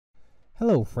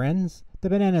Hello friends,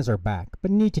 the bananas are back, but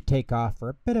need to take off for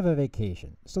a bit of a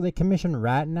vacation, so they commissioned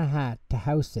Rat in a Hat to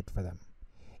house sit for them.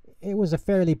 It was a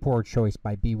fairly poor choice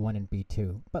by B1 and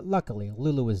B2, but luckily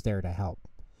Lulu was there to help.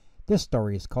 This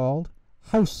story is called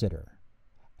House Sitter,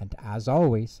 and as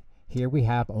always, here we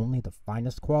have only the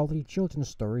finest quality children's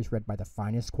stories read by the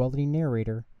finest quality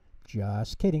narrator.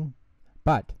 Just kidding.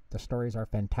 But the stories are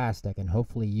fantastic and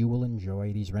hopefully you will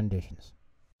enjoy these renditions.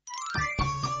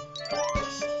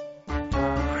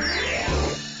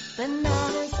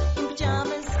 Bananas in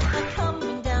pajamas are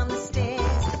coming down the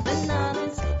stairs.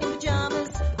 Bananas in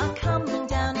pajamas are coming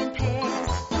down in pairs.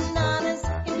 Bananas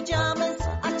in pajamas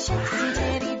are chasing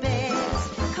teddy bears.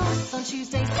 Course on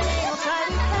Tuesdays they'll try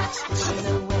to catch the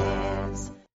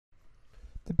unawares.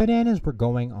 The bananas were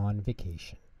going on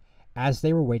vacation. As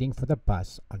they were waiting for the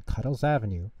bus on Cuddles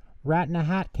Avenue, Rat in a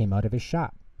Hat came out of his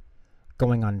shop.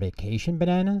 "Going on vacation,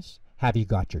 Bananas? Have you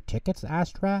got your tickets?"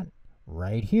 asked Rat.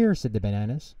 "Right here," said the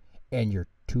Bananas. "And your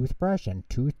toothbrush and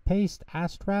toothpaste?"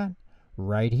 asked Rat.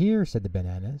 "Right here," said the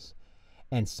Bananas.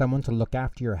 "And someone to look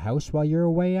after your house while you're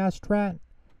away?" asked Rat.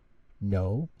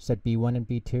 "No," said B1 and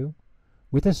B2.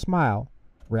 With a smile,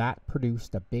 Rat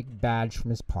produced a big badge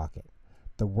from his pocket.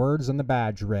 The words on the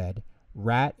badge read,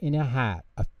 "Rat in a Hat,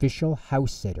 official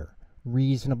house sitter,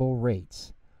 reasonable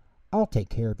rates." "I'll take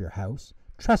care of your house.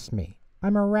 Trust me,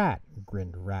 I'm a rat,"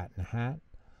 grinned Rat in a Hat.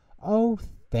 "Oh,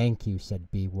 thank you,"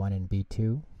 said B1 and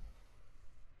B2.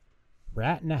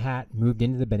 Rat in a Hat moved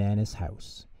into the Bananas'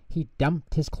 house. He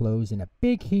dumped his clothes in a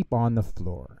big heap on the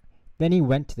floor. Then he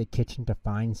went to the kitchen to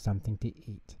find something to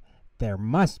eat. "There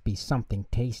must be something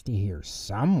tasty here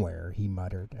somewhere," he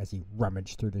muttered as he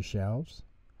rummaged through the shelves.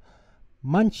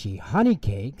 "Munchy honey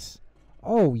cakes?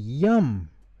 Oh,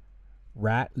 yum!"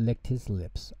 Rat licked his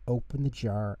lips, opened the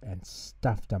jar, and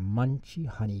stuffed a munchy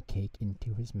honey cake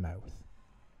into his mouth.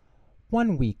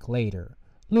 1 week later,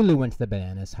 Lulu went to the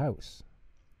Bananas' house.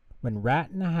 When Rat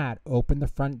in a Hat opened the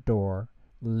front door,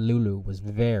 Lulu was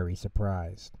very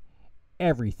surprised.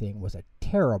 Everything was a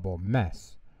terrible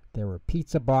mess. There were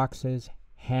pizza boxes,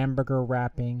 hamburger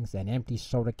wrappings, and empty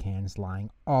soda cans lying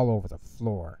all over the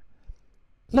floor.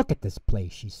 "Look at this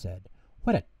place," she said.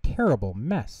 "What a terrible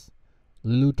mess."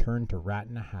 Lulu turned to Rat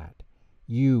in a Hat.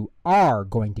 "You are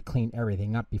going to clean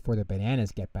everything up before the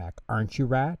bananas get back, aren't you,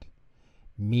 Rat?"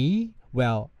 "Me?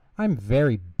 Well, I'm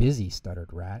very busy,"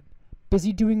 stuttered Rat.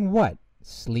 "Busy doing what?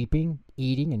 Sleeping,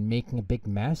 eating, and making a big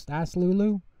mess?" asked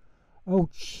Lulu. "Oh,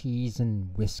 cheese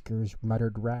and whiskers,"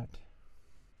 muttered Rat.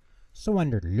 So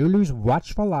under Lulu's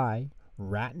watchful eye,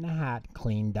 Rat in a Hat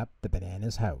cleaned up the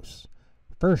Bananas' house.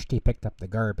 First he picked up the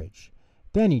garbage.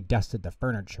 Then he dusted the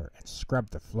furniture and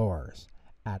scrubbed the floors.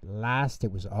 At last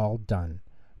it was all done.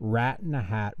 Rat in a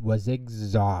Hat was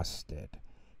exhausted.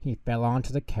 He fell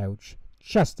onto the couch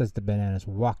just as the Bananas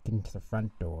walked into the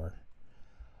front door.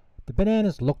 The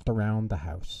Bananas looked around the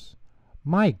house.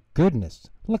 "My goodness,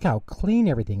 look how clean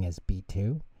everything is,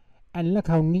 B2. And look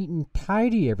how neat and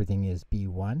tidy everything is,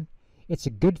 B1. It's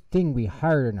a good thing we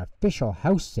hired an official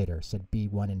house sitter," said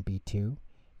B1 and B2.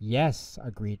 "Yes,"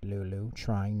 agreed Lulu,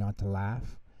 trying not to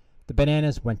laugh. The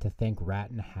Bananas went to thank Rat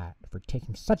in a Hat for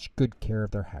taking such good care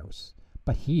of their house,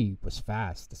 but he was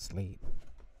fast asleep.